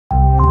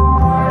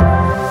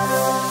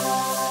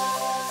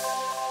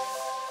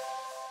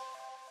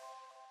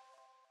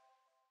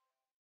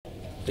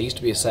There used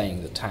to be a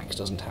saying that tax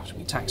doesn't have to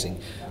be taxing.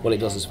 Well, it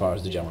does as far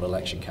as the general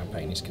election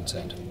campaign is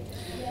concerned.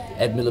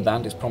 Ed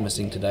Miliband is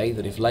promising today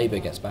that if Labour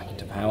gets back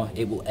into power,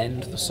 it will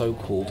end the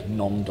so-called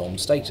non-dom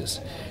status.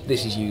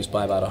 This is used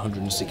by about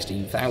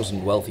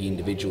 116,000 wealthy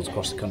individuals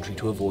across the country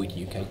to avoid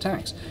UK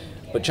tax.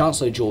 But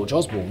Chancellor George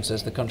Osborne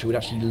says the country would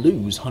actually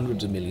lose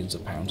hundreds of millions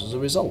of pounds as a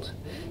result.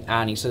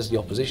 And he says the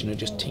opposition are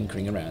just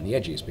tinkering around the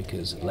edges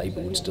because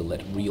Labour would still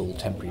let real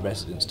temporary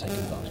residents take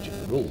advantage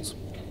of the rules.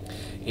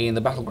 In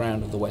the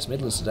battleground of the West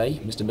Midlands today,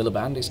 Mr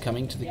Miliband is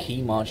coming to the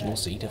key marginal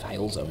seat of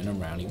Halesowen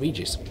and Rowney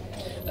Regis.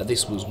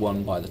 This was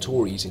won by the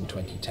Tories in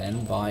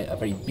 2010 by a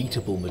very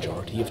beatable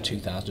majority of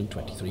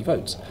 2,023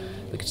 votes.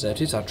 The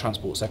Conservatives had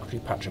Transport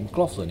Secretary Patrick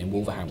McLaughlin in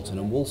Wolverhampton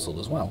and Walsall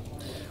as well.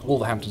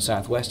 Wolverhampton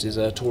South West is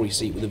a Tory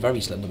seat with a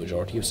very slender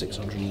majority of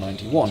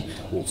 691.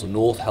 Walsall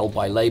North held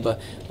by Labour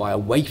by a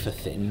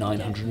wafer-thin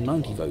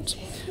 990 votes.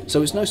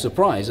 So it's no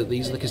surprise that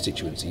these are the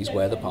constituencies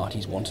where the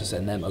parties want to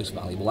send their most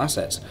valuable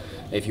assets.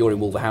 If you're in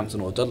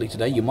Wolverhampton or Dudley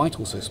today, you might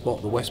also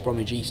spot the West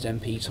Bromwich East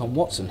MP Tom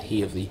Watson,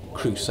 he of the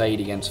crusade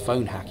against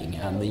phone hacking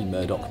and the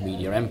Murdoch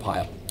media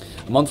empire.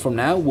 A month from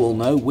now, we'll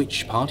know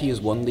which party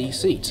has won these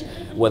seats.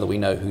 Whether we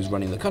know who's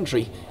running the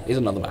country is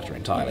another matter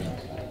entirely.